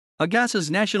Agassiz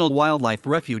National Wildlife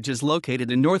Refuge is located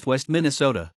in northwest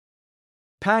Minnesota.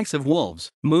 Packs of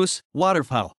wolves, moose,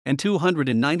 waterfowl, and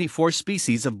 294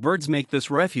 species of birds make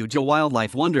this refuge a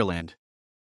wildlife wonderland.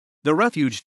 The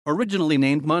refuge, originally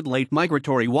named Mud-Lake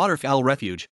Migratory Waterfowl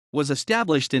Refuge, was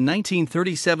established in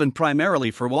 1937 primarily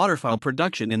for waterfowl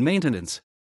production and maintenance.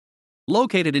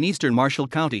 Located in eastern Marshall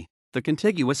County, the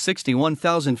contiguous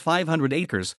 61,500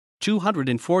 acres,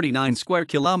 249 square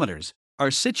kilometers, are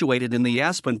situated in the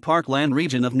aspen parkland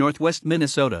region of northwest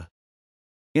Minnesota.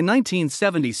 In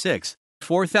 1976,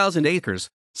 4,000 acres,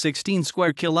 16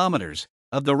 square kilometers,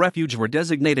 of the refuge were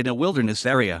designated a wilderness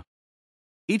area.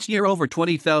 Each year over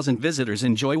 20,000 visitors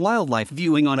enjoy wildlife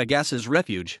viewing on Agassiz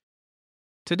Refuge.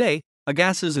 Today,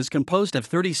 Agassiz is composed of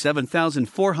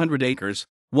 37,400 acres,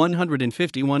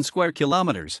 151 square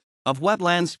kilometers, of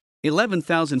wetlands,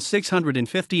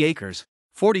 11,650 acres,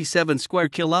 47 square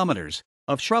kilometers,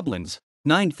 of shrublands,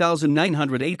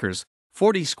 9,900 acres,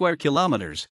 40 square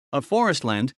kilometers, of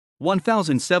forestland,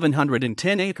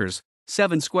 1,710 acres,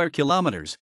 7 square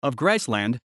kilometers, of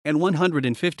grassland, and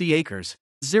 150 acres,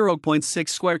 0.6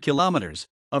 square kilometers,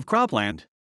 of cropland.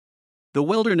 The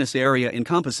wilderness area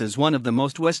encompasses one of the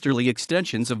most westerly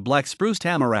extensions of black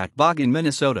spruce-tamarack bog in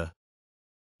Minnesota.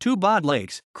 Two bog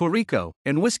lakes, Kuriko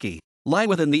and Whiskey, lie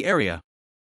within the area.